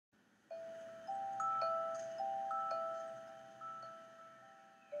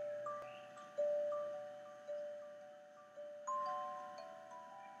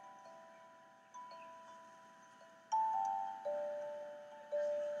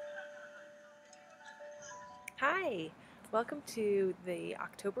Hi, welcome to the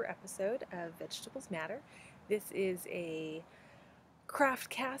October episode of Vegetables Matter. This is a craft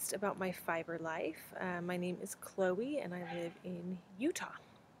cast about my fiber life. My name is Chloe and I live in Utah.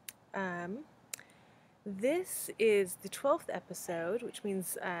 This is the 12th episode, which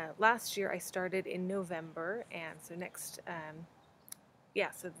means last year I started in November, and so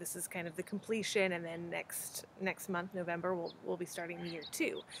so this is kind of the completion, and then next month, November, we'll be starting year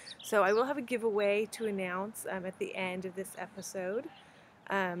 2. So I will have a giveaway to announce at the end of this episode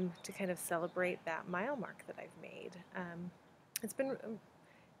to kind of celebrate that mile mark that I've made. It's been an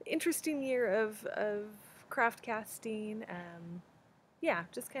interesting year of craft casting.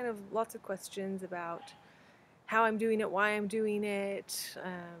 Just kind of lots of questions about how I'm doing it, why I'm doing it,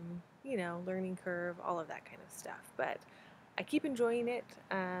 learning curve, all of that kind of stuff. But I keep enjoying it,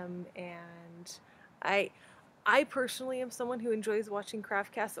 and I personally am someone who enjoys watching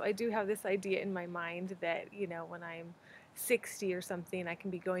craft casts, so I do have this idea in my mind that, when I'm 60 or something, I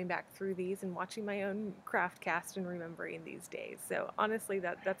can be going back through these and watching my own craft cast and remembering these days. So honestly,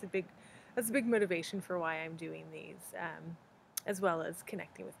 that's a big motivation for why I'm doing these, as well as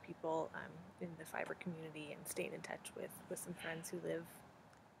connecting with people in the fiber community and staying in touch with some friends who live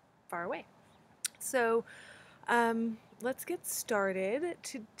far away. So let's get started.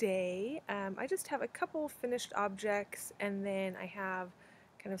 Today, I just have a couple finished objects, and then I have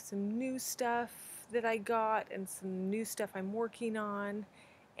kind of some new stuff that I got and some new stuff I'm working on,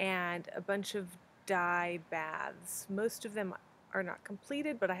 and a bunch of dye baths. Most of them are not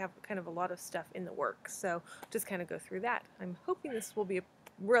completed, but I have kind of a lot of stuff in the works, so just kind of go through that. I'm hoping this will be a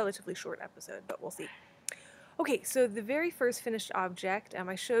relatively short episode, but we'll see. Okay, so the very first finished object,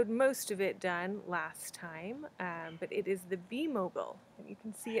 I showed most of it done last time, but it is the bee mobile. And you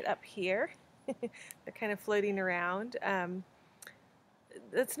can see it up here. They're kind of floating around.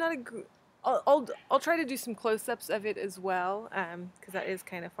 That's not a... I'll try to do some close-ups of it as well, because that is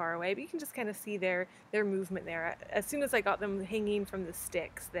kind of far away, but you can just kind of see their movement there. As soon as I got them hanging from the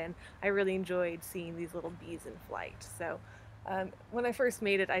sticks, then I really enjoyed seeing these little bees in flight. So when I first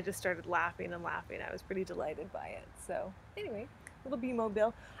made it, I just started laughing and laughing. I was pretty delighted by it. So anyway, little bee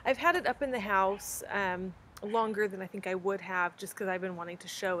mobile. I've had it up in the house longer than I think I would have, just because I've been wanting to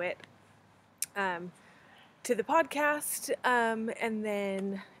show it to the podcast, and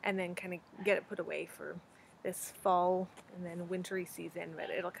then kind of get it put away for this fall and then wintry season,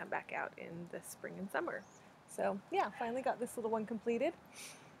 but it'll come back out in the spring and summer. So yeah, finally got this little one completed.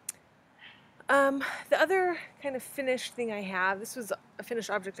 The other kind of finished thing I have, this was a finished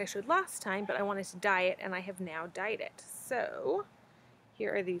object I showed last time, but I wanted to dye it, and I have now dyed it. So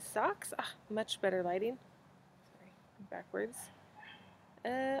here are these socks. Much better lighting. Sorry, backwards.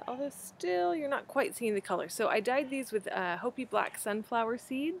 Although still you're not quite seeing the color. So I dyed these with Hopi black sunflower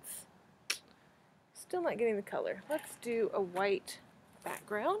seeds. Still not getting the color. Let's do a white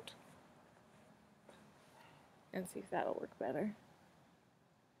background and see if that'll work better.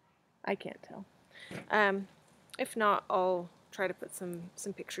 I can't tell. If not, I'll try to put some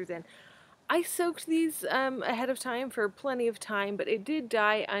pictures in. I soaked these ahead of time for plenty of time, but it did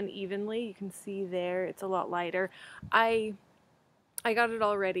dye unevenly. You can see there, it's a lot lighter. I got it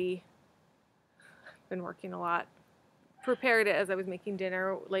all ready. Been working a lot. Prepared it as I was making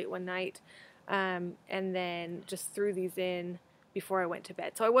dinner late one night, and then just threw these in before I went to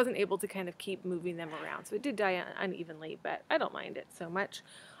bed. So I wasn't able to kind of keep moving them around. So it did dye unevenly, but I don't mind it so much.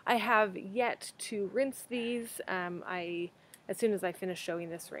 I have yet to rinse these. As soon as I finish showing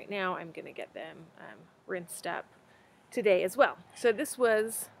this right now, I'm going to get them rinsed up today as well. So this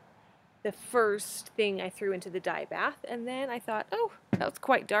was the first thing I threw into the dye bath, and then I thought, oh, that was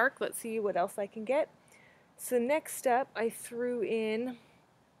quite dark. Let's see what else I can get. So next up, I threw in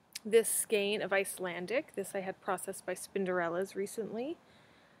this skein of Icelandic. This I had processed by Spinderellas recently.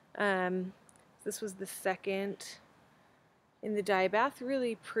 This was the second in the dye bath.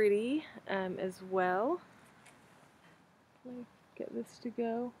 Really pretty as well. Let me get this to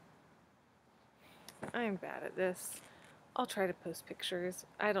go. I'm bad at this. I'll try to post pictures.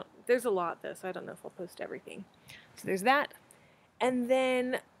 There's a lot though, so I don't know if I'll post everything. So there's that. And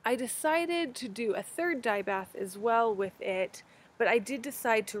then I decided to do a third dye bath as well with it, but I did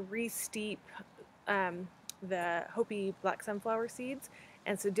decide to re-steep the Hopi black sunflower seeds,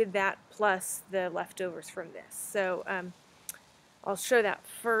 and so did that plus the leftovers from this. So I'll show that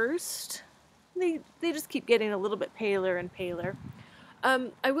first. They just keep getting a little bit paler and paler.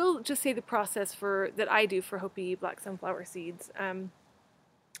 I will just say the process that I do for Hopi black sunflower seeds.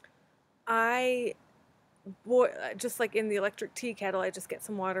 Just like in the electric tea kettle, I just get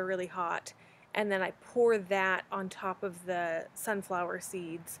some water really hot, and then I pour that on top of the sunflower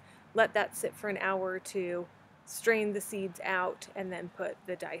seeds, let that sit for an hour or two, strain the seeds out, and then put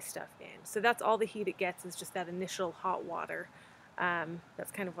the dye stuff in. So that's all the heat it gets, is just that initial hot water.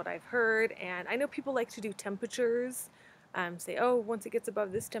 That's kind of what I've heard, and I know people like to do temperatures, say, oh, once it gets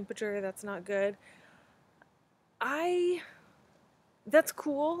above this temperature, that's not good. That's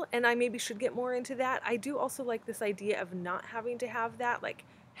cool, and I maybe should get more into that. I do also like this idea of not having to have that. Like,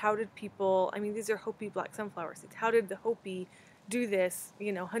 how did people, I mean, these are Hopi black sunflower seeds. How did the Hopi do this,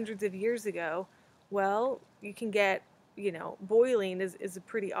 you know, hundreds of years ago? Well, you can get, you know, boiling is a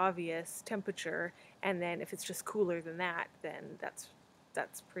pretty obvious temperature, and then if it's just cooler than that, then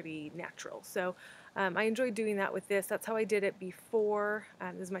that's pretty natural. So I enjoyed doing that with this. That's how I did it before.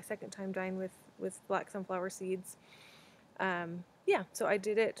 This is my second time dyeing with black sunflower seeds. Yeah, so I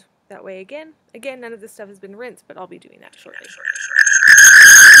did it that way again. Again, none of this stuff has been rinsed, but I'll be doing that shortly.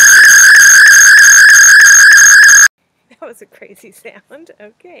 That was a crazy sound.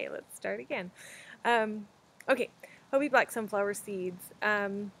 Okay, let's start again. Okay, Hopi black sunflower seeds.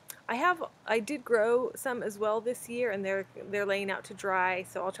 I did grow some as well this year, and they're laying out to dry,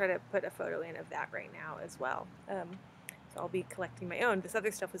 so I'll try to put a photo in of that right now as well. So I'll be collecting my own. This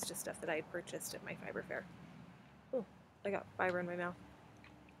other stuff was just stuff that I had purchased at my fiber fair. Oh, I got fiber in my mouth.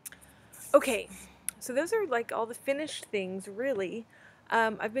 Okay, so those are like all the finished things, really.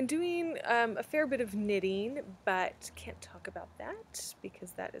 I've been doing a fair bit of knitting, but can't talk about that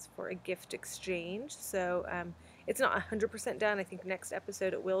because that is for a gift exchange. So it's not 100% done. I think next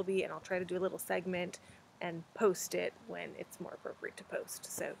episode it will be, and I'll try to do a little segment and post it when it's more appropriate to post.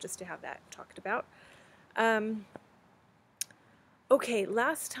 So just to have that talked about. Okay,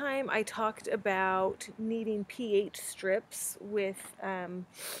 last time I talked about needing pH strips with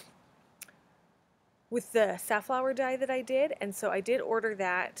the safflower dye that I did, and so I did order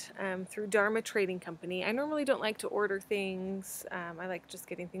that through Dharma Trading Company. I normally don't like to order things. I like just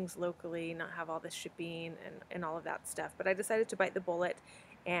getting things locally, not have all the shipping and all of that stuff, but I decided to bite the bullet,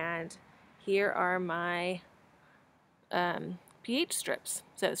 and here are my pH strips.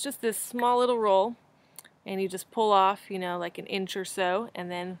 So it's just this small little roll, and you just pull off, you know, like an inch or so,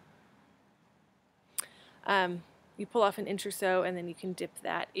 and then you pull off an inch or so, and then you can dip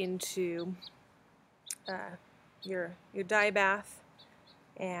that into your dye bath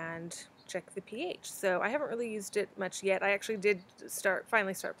and check the pH. So I haven't really used it much yet. I actually did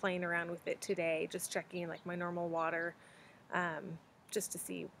finally start playing around with it today, just checking like my normal water, just to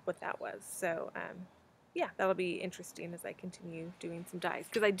see what that was. So yeah, that'll be interesting as I continue doing some dyes,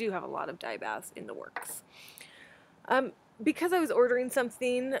 because I do have a lot of dye baths in the works. Because I was ordering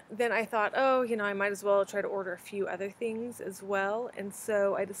something, then I thought, oh, you know, I might as well try to order a few other things as well. And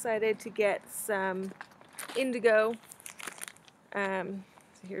so I decided to get some indigo. So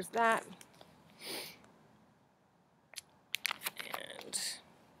here's that.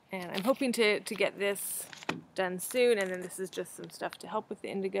 And I'm hoping to get this done soon. And then this is just some stuff to help with the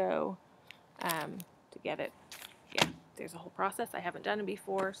indigo, to get it. Yeah, there's a whole process. I haven't done it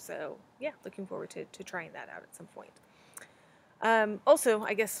before. So yeah, looking forward to trying that out at some point. Also,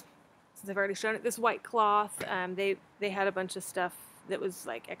 I guess since I've already shown it, this white cloth, they had a bunch of stuff that was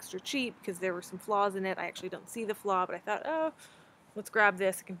like extra cheap because there were some flaws in it. I actually don't see the flaw, but I thought, oh, let's grab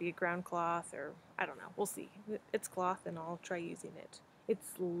this. It can be a ground cloth, or I don't know. We'll see. It's cloth, and I'll try using it. It's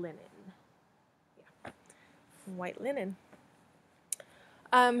linen. Yeah, white linen.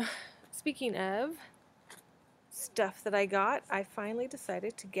 Speaking of stuff that I got, I finally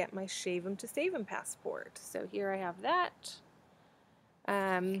decided to get my Shave 'em to Save 'em passport. So here I have that.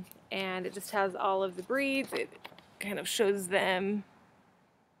 And it just has all of the breeds. It kind of shows them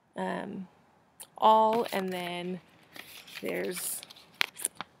all, and then there's,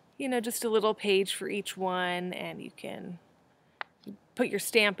 you know, just a little page for each one, and you can put your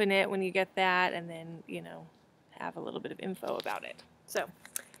stamp in it when you get that, and then, you know, have a little bit of info about it. So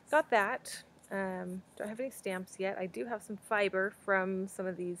got that. Don't have any stamps yet. I do have some fiber from some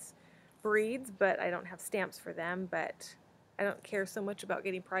of these breeds, but I don't have stamps for them. But I don't care so much about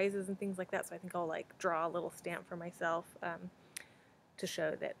getting prizes and things like that, so I think I'll like draw a little stamp for myself to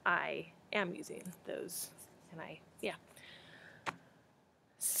show that I am using those. And yeah.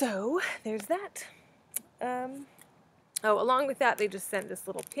 So there's that. Oh, along with that, they just sent this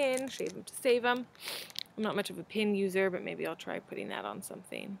little pin, Shave 'em to Save 'em. I'm not much of a pin user, but maybe I'll try putting that on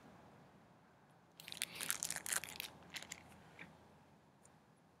something.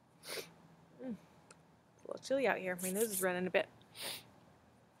 It's a little chilly out here. My nose is running a bit.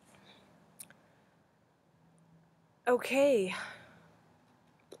 Okay.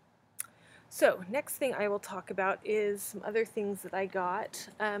 So next thing I will talk about is some other things that I got.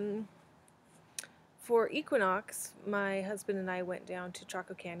 For Equinox, my husband and I went down to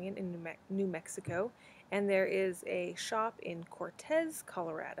Chaco Canyon in New Mexico, and there is a shop in Cortez,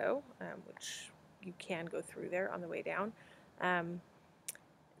 Colorado, which you can go through there on the way down,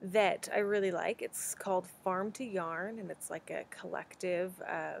 that I really like. It's called Farm to Yarn, and it's like a collective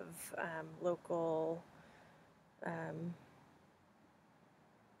of um, local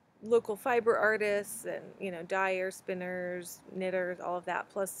fiber artists and, you know, dyers, spinners, knitters, all of that,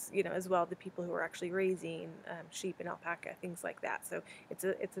 plus, you know, as well the people who are actually raising sheep and alpaca, things like that. So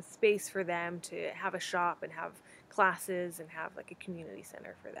it's a space for them to have a shop and have classes and have like a community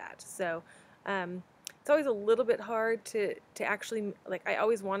center for that. So it's always a little bit hard to actually, like, I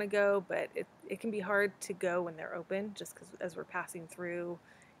always want to go, but it can be hard to go when they're open, just because as we're passing through,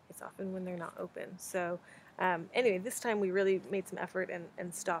 it's often when they're not open. So anyway, this time we really made some effort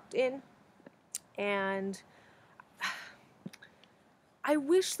and stopped in. And I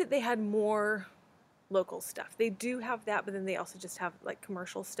wish that they had more local stuff. They do have that, but then they also just have like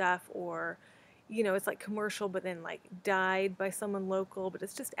commercial stuff, or, you know, it's like commercial but then like dyed by someone local, but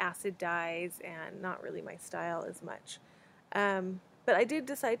it's just acid dyes and not really my style as much. But I did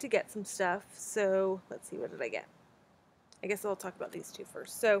decide to get some stuff, so let's see, what did I get? I guess I'll talk about these two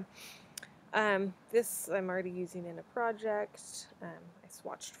first. So this I'm already using in a project. I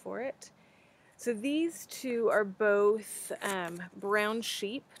swatched for it. So these two are both brown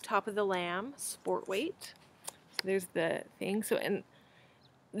sheep, top of the lamb, sport weight. There's the thing. So, and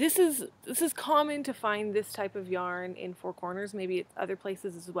this is common to find this type of yarn in Four Corners, maybe at other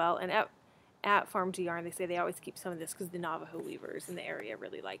places as well. And at Farm to Yarn, they say they always keep some of this because the Navajo weavers in the area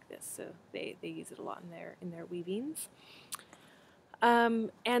really like this, so they use it a lot in their weavings.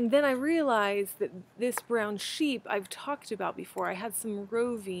 And then I realized that this brown sheep I've talked about before. I had some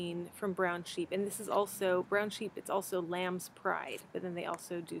roving from brown sheep, and this is also brown sheep. It's also lamb's pride, but then they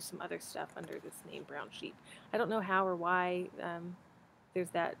also do some other stuff under this name, brown sheep. I don't know how or why there's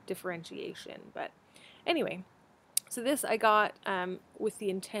that differentiation, but anyway. So this I got with the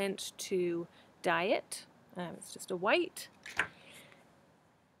intent to dye it. It's just a white.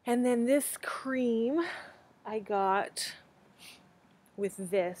 And then this cream I got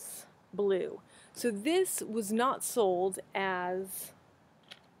with this blue. So this was not sold as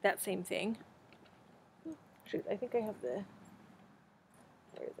that same thing. Shoot, I think I have the,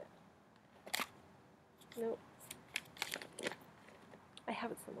 where is it? Nope. I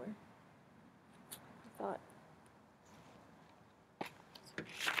have it somewhere. I thought.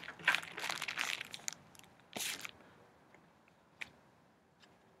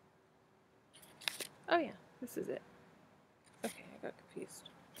 Oh yeah, this is it. Okay, I got confused.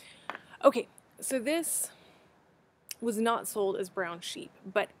 Okay, so this was not sold as brown sheep,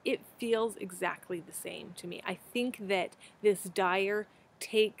 but it feels exactly the same to me. I think that this dyer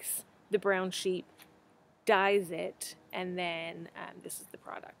takes the brown sheep, dyes it, and then this is the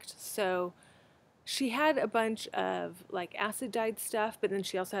product. So she had a bunch of like acid dyed stuff, but then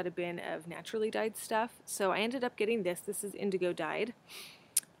she also had a bin of naturally dyed stuff. So I ended up getting this. This is indigo dyed.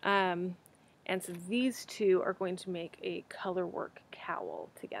 And so these two are going to make a color work cowl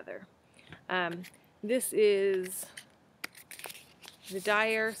together. This is the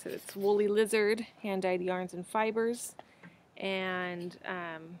dyer, so it's Woolly Lizard, hand-dyed yarns and fibers. And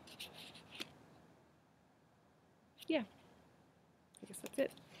yeah, I guess that's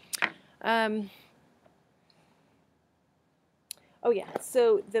it. Oh yeah,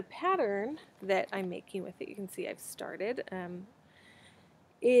 so the pattern that I'm making with it, you can see I've started,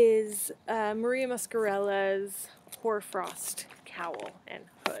 is Maria Muscarella's Hoarfrost cowl and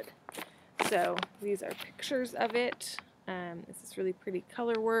hood. So these are pictures of it. This is really pretty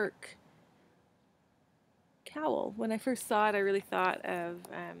color work cowl. When I first saw it, I really thought of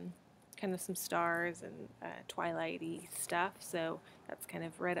kind of some stars and twilighty stuff, so that's kind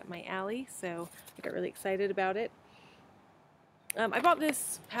of right up my alley, so I got really excited about it. I bought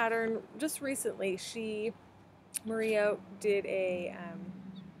this pattern just recently. Maria did a,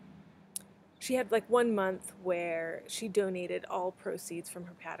 she had like 1 month where she donated all proceeds from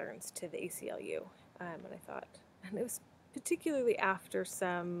her patterns to the ACLU, and I thought, and it was particularly after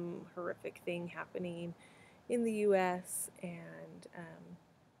some horrific thing happening in the U.S., and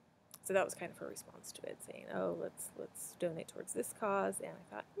so that was kind of her response to it, saying, "Oh, let's donate towards this cause." And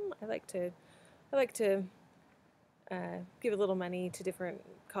I thought, I like to give a little money to different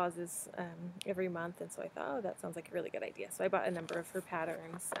causes every month, and so I thought, oh, that sounds like a really good idea. So I bought a number of her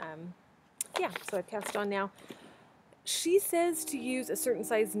patterns. Yeah, so I've cast on now. She says to use a certain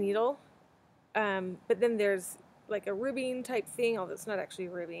size needle, but then there's like a ribbing type thing, although it's not actually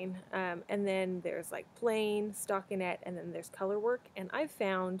ribbing, and then there's like plain stockinette, and then there's color work. And I've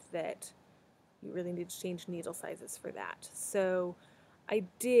found that you really need to change needle sizes for that. So I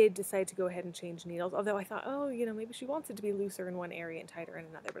did decide to go ahead and change needles, although I thought, oh, maybe she wants it to be looser in one area and tighter in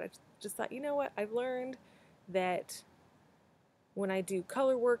another. But I just thought, you know what? I've learned that when I do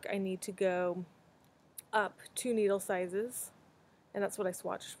color work, I need to go up 2 needle sizes, and that's what I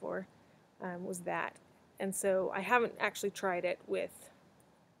swatched for, was that. And so I haven't actually tried it with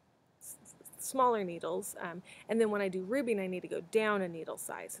smaller needles, and then when I do ribbing, I need to go down a needle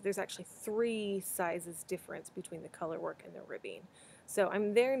size. So there's actually 3 sizes difference between the color work and the ribbing. So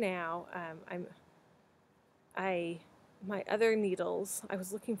I'm there now. My other needles, I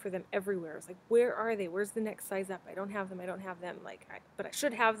was looking for them everywhere. I was like, where are they? Where's the next size up? I don't have them. I don't have them. But I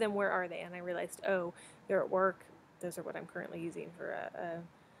should have them. Where are they? And I realized, oh, they're at work. Those are what I'm currently using for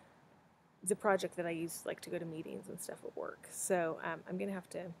the project that I use, like, to go to meetings and stuff at work. So I'm gonna have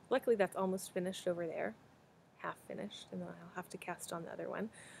to. Luckily, that's almost finished over there, half finished, and then I'll have to cast on the other one.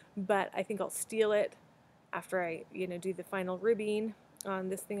 But I think I'll steal it after I, do the final ribbing on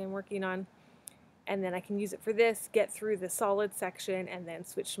this thing I'm working on, and then I can use it for this, get through the solid section, and then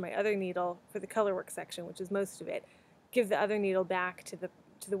switch to my other needle for the color work section, which is most of it. Give the other needle back to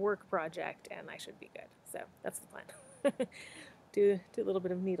the work project, and I should be good. So that's the plan. do a little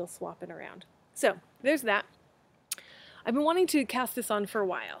bit of needle swapping around. So there's that. I've been wanting to cast this on for a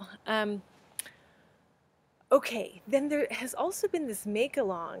while. Okay, then there has also been this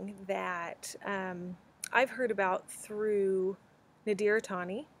make-along that I've heard about through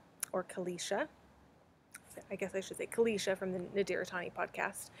Ninjachickens, or Kalisha. I guess I should say Kalisha from the Ninjachickens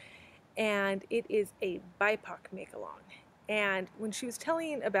podcast. And it is a BIPOC make-along. And when she was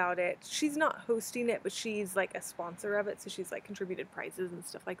telling about it, she's not hosting it, but she's like a sponsor of it, so she's like contributed prizes and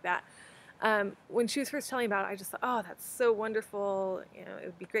stuff like that. When she was first telling about it, I just thought, oh, that's so wonderful. It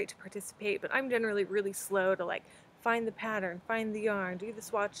would be great to participate, but I'm generally really slow to like find the pattern, find the yarn, do the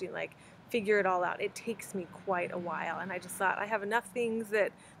swatching, like figure it all out. It takes me quite a while, and I just thought I have enough things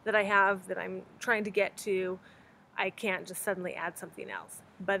that I have that I'm trying to get to. I can't just suddenly add something else.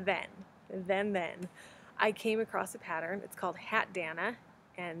 But then I came across a pattern. It's called Hatdana,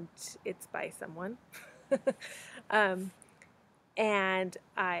 and it's by someone. And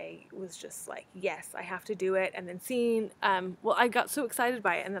I was just like, yes, I have to do it. And then seeing, I got so excited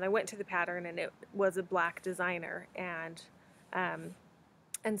by it, and then I went to the pattern, and it was a black designer, and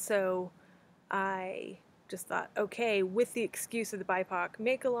so I just thought, okay, with the excuse of the BIPOC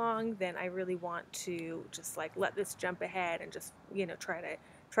make-along, then I really want to just like let this jump ahead and just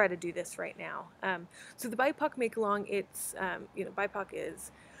try to do this right now. So the BIPOC make-along, it's BIPOC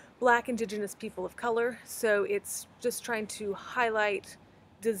is Black, Indigenous people of color, so it's just trying to highlight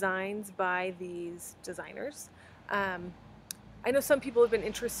designs by these designers. I know some people have been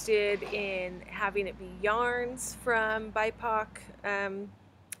interested in having it be yarns from BIPOC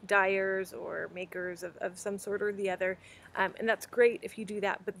dyers or makers of some sort or the other, and that's great if you do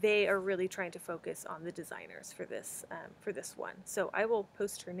that, but they are really trying to focus on the designers for this one. So I will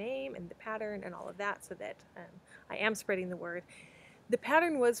post her name and the pattern and all of that so that I am spreading the word. The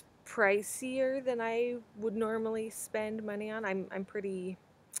pattern was pricier than I would normally spend money on.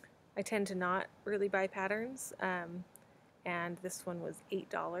 I tend to not really buy patterns, and this one was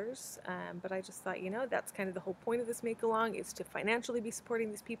 $8, but I just thought, that's kind of the whole point of this make-along, is to financially be supporting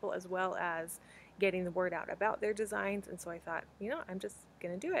these people as well as getting the word out about their designs, and so I thought, I'm just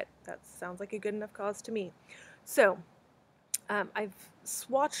going to do it. That sounds like a good enough cause to me. So I've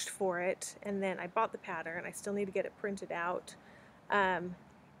swatched for it, and then I bought the pattern. I still need to get it printed out, and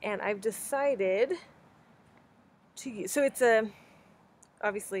I've decided to use, so it's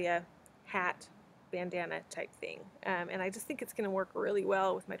obviously a hat bandana type thing, and I just think it's going to work really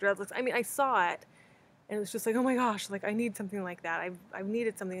well with my dreadlocks. I mean, I saw it, and it was just like, oh my gosh, like I need something like that. I've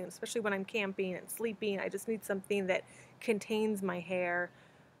needed something, especially when I'm camping and sleeping. I just need something that contains my hair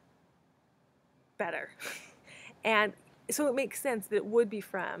better. And so it makes sense that it would be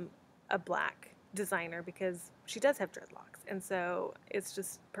from a black designer because she does have dreadlocks, and so it's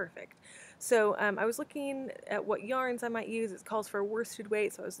just perfect. So I was looking at what yarns I might use. It calls for a worsted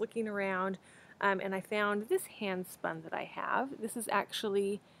weight, so I was looking around, and I found this hand spun that I have. This is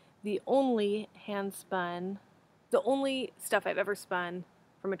actually the only the only stuff I've ever spun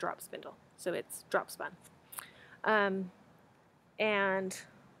from a drop spindle. So it's drop spun. And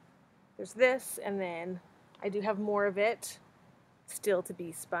there's this, and then I do have more of it still to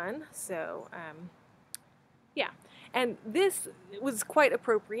be spun. So yeah. And this was quite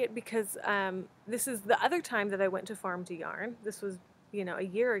appropriate because this is the other time that I went to Farm to Yarn. This was, a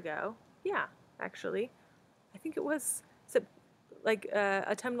year ago. Yeah, actually. I think it was like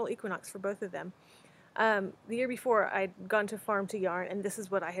autumnal equinox for both of them. The year before, I'd gone to Farm to Yarn, and this is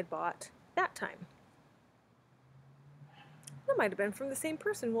what I had bought that time. That might have been from the same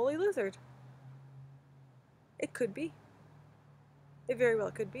person, Woolly Lizard. It could be. It very well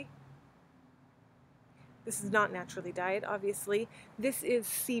could be. This is not naturally dyed, obviously. This is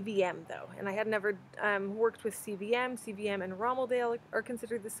CVM, though, and I had never worked with CVM. CVM and Rommeldale are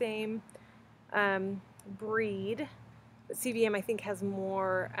considered the same breed, but CVM, I think, has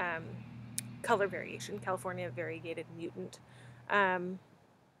more color variation, California Variegated Mutant.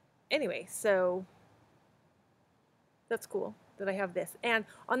 Anyway, so that's cool that I have this. And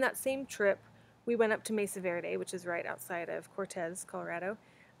on that same trip, we went up to Mesa Verde, which is right outside of Cortez, Colorado,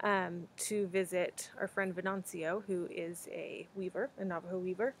 to visit our friend Venancio, who is a weaver, a Navajo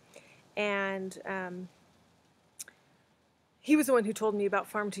weaver. And he was the one who told me about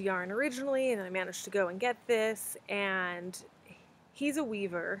Farm to Yarn originally, and I managed to go and get this. And he's a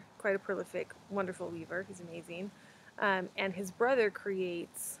weaver, quite a prolific, wonderful weaver. He's amazing. And his brother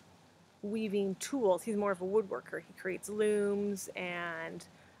creates weaving tools. He's more of a woodworker. He creates looms and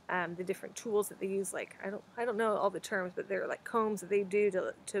the different tools that they use, like I don't know all the terms, but they're like combs that they do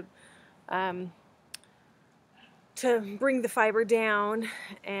to bring the fiber down,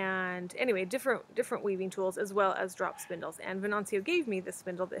 and anyway, different weaving tools as well as drop spindles. And Venancio gave me the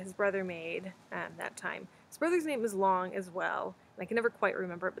spindle that his brother made that time. His brother's name is Long as well, and I can never quite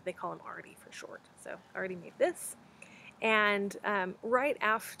remember it, but they call him Artie for short. So Artie made this, and right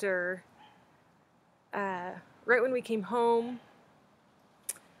when we came home,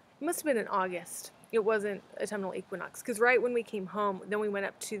 it must have been in August. It wasn't autumnal equinox, because right when we came home, then we went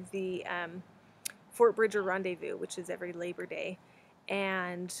up to the Fort Bridger Rendezvous, which is every Labor Day,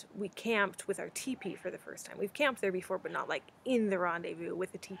 and we camped with our teepee for the first time. We've camped there before, but not like in the rendezvous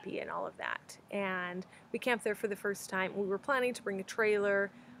with the teepee and all of that. And we camped there for the first time. We were planning to bring a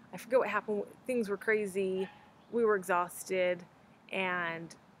trailer. I forget what happened. Things were crazy. We were exhausted,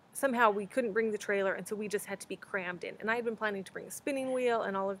 and somehow we couldn't bring the trailer, and so we just had to be crammed in. And I had been planning to bring a spinning wheel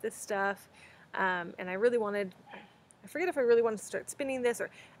and all of this stuff, and I really wanted, I forget if I really wanted to start spinning this, or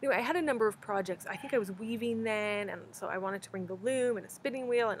anyway, I had a number of projects. I think I was weaving then, and so I wanted to bring the loom and a spinning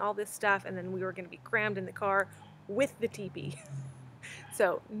wheel and all this stuff, and then we were going to be crammed in the car with the teepee.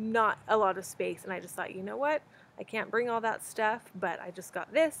 So not a lot of space, and I just thought, you know what, I can't bring all that stuff, but I just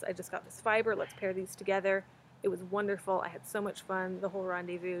got this fiber, let's pair these together. It was wonderful. I had so much fun the whole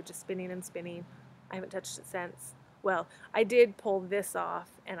rendezvous, just spinning and spinning. I haven't touched it since. Well, I did pull this off,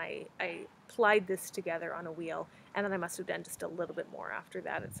 and I plied this together on a wheel, and then I must have done just a little bit more after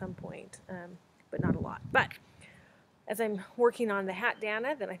that at some point, but not a lot. But as I'm working on the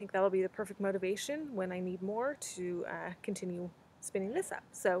Hatdana, then I think that'll be the perfect motivation when I need more to continue spinning this up.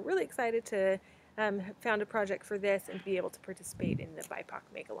 So really excited to have found a project for this and to be able to participate in the BIPOC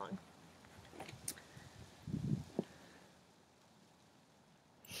Make-Along.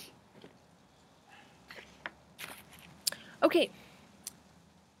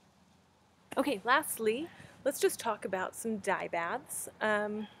 Okay, lastly, let's just talk about some dye baths.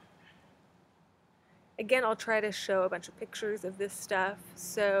 Again, I'll try to show a bunch of pictures of this stuff.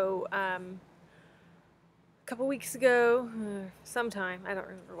 So, a couple weeks ago, sometime, I don't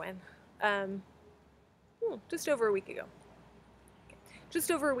remember when, just over a week ago.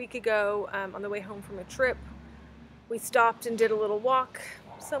 Just over a week ago, on the way home from a trip, we stopped and did a little walk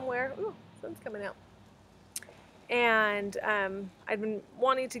somewhere. Ooh, sun's coming out. And I'd been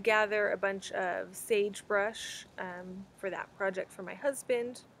wanting to gather a bunch of sagebrush for that project for my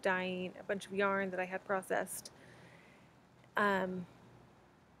husband, dyeing a bunch of yarn that I had processed, so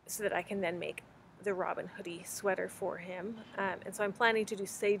that I can then make the Robin hoodie sweater for him. And so I'm planning to do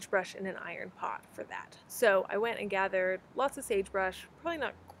sagebrush in an iron pot for that. So I went and gathered lots of sagebrush, probably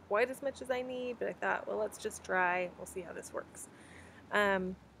not quite as much as I need, but I thought, well, let's just try. We'll see how this works.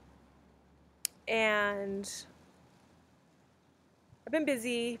 And I've been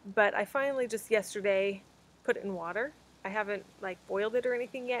busy, but I finally just yesterday put it in water. I haven't like boiled it or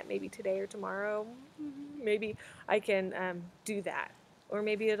anything yet. Maybe today or tomorrow. Maybe I can do that. Or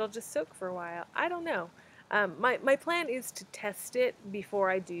maybe it'll just soak for a while. I don't know. My plan is to test it before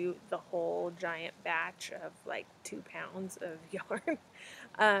I do the whole giant batch of like 2 pounds of yarn.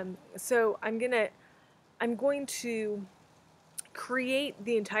 So I'm going to create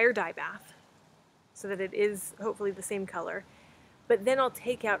the entire dye bath so that it is hopefully the same color. But then I'll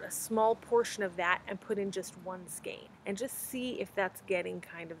take out a small portion of that and put in just one skein and just see if that's getting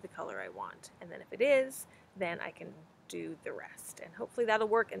kind of the color I want. And then if it is, then I can do the rest. And hopefully that'll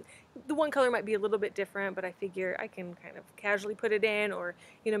work. And the one color might be a little bit different, but I figure I can kind of casually put it in, or,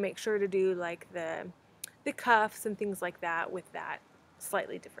 you know, make sure to do like the cuffs and things like that with that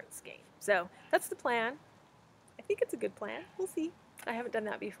slightly different skein. So that's the plan. I think it's a good plan. We'll see. I haven't done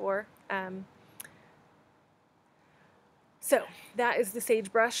that before. So that is the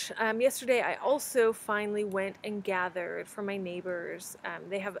sagebrush. Yesterday I also finally went and gathered from my neighbors.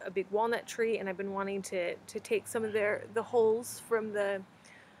 They have a big walnut tree, and I've been wanting to take some of the hulls from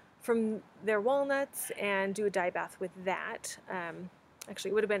their walnuts and do a dye bath with that.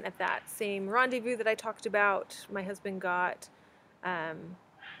 Actually, it would have been at that same rendezvous that I talked about. My husband got a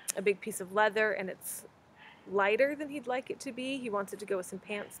big piece of leather, and it's lighter than he'd like it to be. He wants it to go with some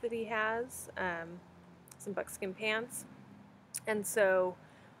pants that he has, some buckskin pants. And so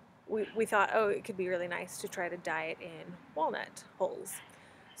we thought, oh, it could be really nice to try to dye it in walnut hulls.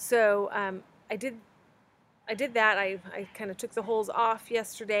 So I did that. I kind of took the hulls off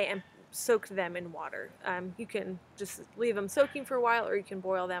yesterday and soaked them in water. You can just leave them soaking for a while, or you can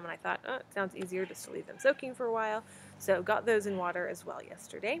boil them, and I thought, oh, it sounds easier just to leave them soaking for a while. So got those in water as well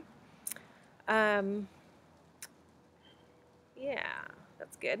yesterday. Yeah,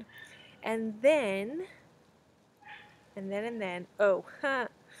 that's good. And then, oh,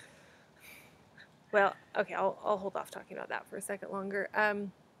 well, okay, I'll hold off talking about that for a second longer.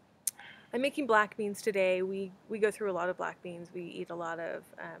 I'm making black beans today. We go through a lot of black beans. We eat a lot of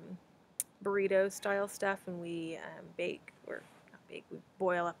burrito style stuff, and we bake, or not bake, we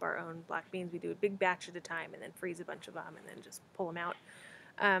boil up our own black beans. We do a big batch at a time and then freeze a bunch of them and then just pull them out.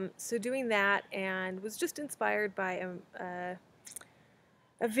 So doing that, and was just inspired by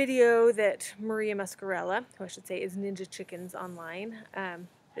a video that Maria Muscarella, who I should say is Ninja Chickens online,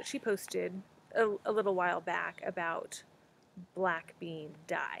 that she posted a little while back about black bean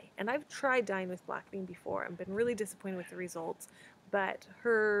dye. And I've tried dyeing with black bean before and been really disappointed with the results, but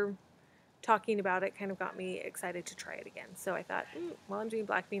her talking about it kind of got me excited to try it again. So I thought, while I'm doing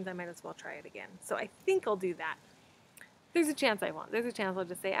black beans, I might as well try it again. So I think I'll do that. There's a chance I won't. There's a chance I'll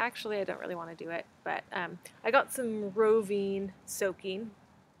just say, actually, I don't really want to do it. But I got some rovine soaking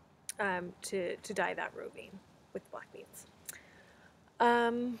to dye that rovine with black beans.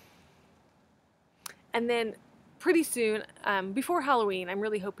 And then pretty soon, before Halloween, I'm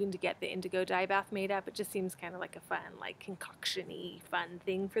really hoping to get the indigo dye bath made up. It just seems kind of like a fun, like concoction-y fun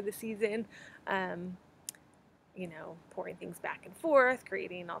thing for the season. You know, pouring things back and forth,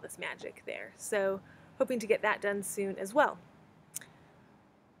 creating all this magic there. So hoping to get that done soon as well.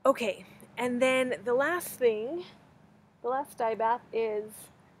 Okay, and then the last thing, the last dye bath is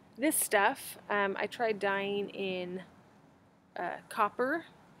this stuff. I tried dyeing in copper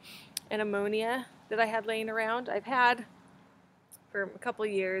and ammonia that I had laying around. I've had for a couple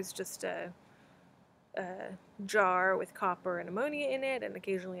of years just a jar with copper and ammonia in it, and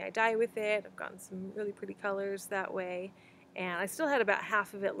occasionally I dye with it. I've gotten some really pretty colors that way, and I still had about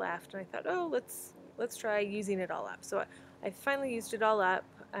half of it left, and I thought, oh, let's try using it all up. So I finally used it all up.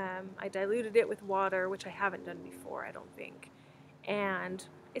 I diluted it with water, which I haven't done before, I don't think, and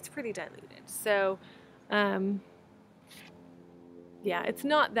it's pretty diluted. So yeah, it's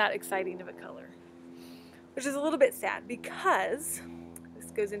not that exciting of a color, which is a little bit sad because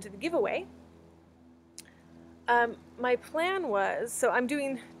this goes into the giveaway. My plan was, so I'm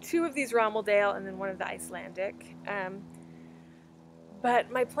doing 2 of these Rommeldale and then 1 of the Icelandic,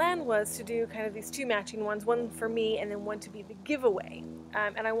 but my plan was to do kind of these 2 matching ones, 1 for me and then 1 to be the giveaway.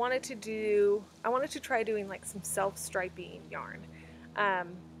 And I wanted to try doing like some self-striping yarn.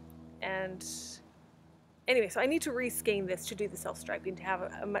 And anyway, so I need to reskein this to do the self-striping to have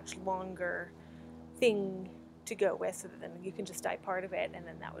a much longer thing to go with, so that then you can just dye part of it, and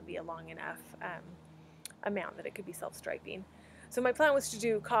then that would be a long enough amount that it could be self-striping. So my plan was to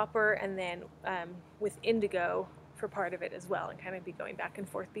do copper and then with indigo for part of it as well, and kind of be going back and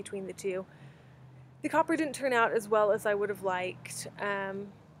forth between the 2. The copper didn't turn out as well as I would have liked,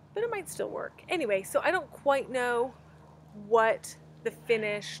 but it might still work. Anyway, so I don't quite know what the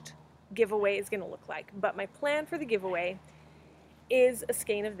finished giveaway is going to look like, but my plan for the giveaway is a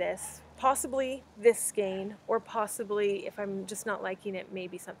skein of this, possibly this skein, or possibly, if I'm just not liking it,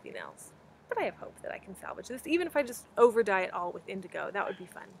 maybe something else. But I have hope that I can salvage this, even if I just over dye it all with indigo. That would be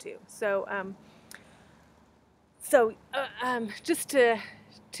fun too. So just to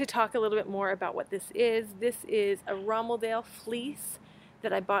talk a little bit more about what this is a Rommeldale fleece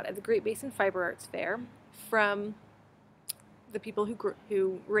that I bought at the Great Basin Fiber Arts Fair from the people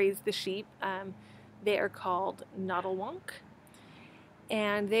who raised the sheep. They are called Noddlewonk,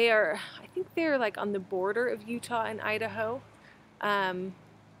 and I think they're like on the border of Utah and Idaho.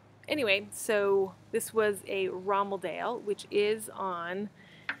 Anyway, so this was a Rommeldale, which is on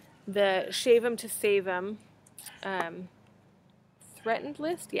the Shave 'em to Save 'em threatened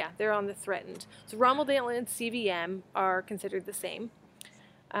list. Yeah, they're on the threatened. So Rommeldale and CVM are considered the same,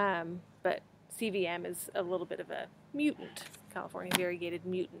 but CVM is a little bit of a mutant. California variegated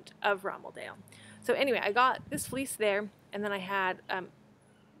mutant of Rommeldale. So anyway, I got this fleece there, and then I had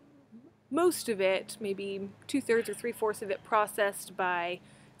most of it, maybe 2/3 or 3/4 of it, processed by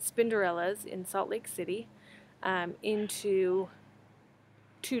Spinderellas in Salt Lake City into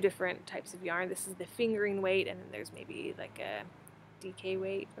 2 different types of yarn. This is the fingering weight, and then there's maybe like a DK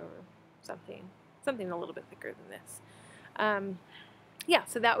weight or something a little bit thicker than this. Yeah,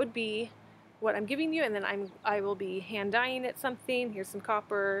 so that would be what I'm giving you, and then I will be hand dyeing it something. Here's some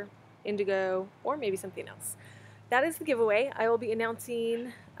copper, indigo, or maybe something else. That is the giveaway. I will be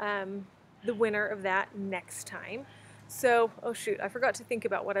announcing the winner of that next time. So, oh shoot, I forgot to think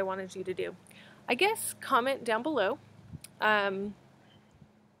about what I wanted you to do. I guess comment down below. Comment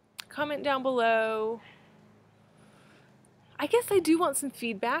down below. I guess I do want some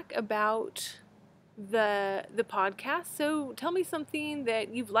feedback about the podcast. So tell me something that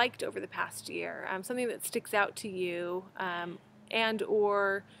you've liked over the past year, something that sticks out to you, and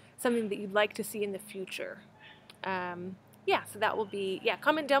or something that you'd like to see in the future. Yeah, so that will be,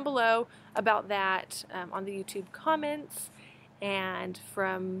 comment down below about that on the YouTube comments, and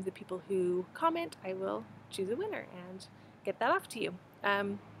from the people who comment, I will choose a winner and get that off to you.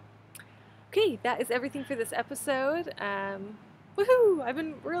 Okay, that is everything for this episode. Woohoo! I've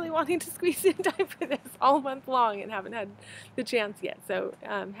been really wanting to squeeze in time for this all month long and haven't had the chance yet. So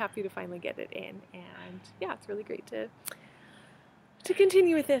I'm happy to finally get it in. And yeah, it's really great to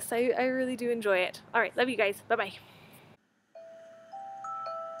continue with this. I really do enjoy it. All right, love you guys. Bye-bye.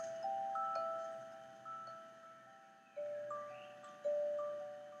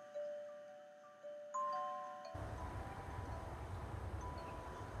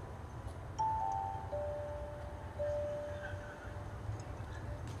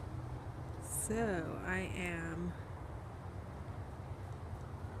 So I am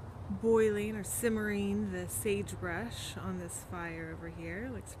boiling or simmering the sagebrush on this fire over here.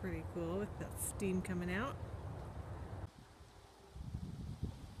 Looks pretty cool with that steam coming out.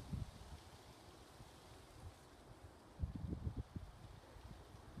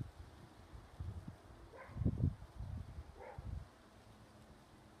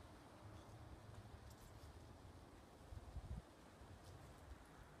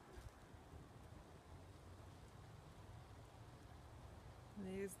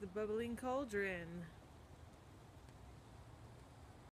 There's the bubbling cauldron.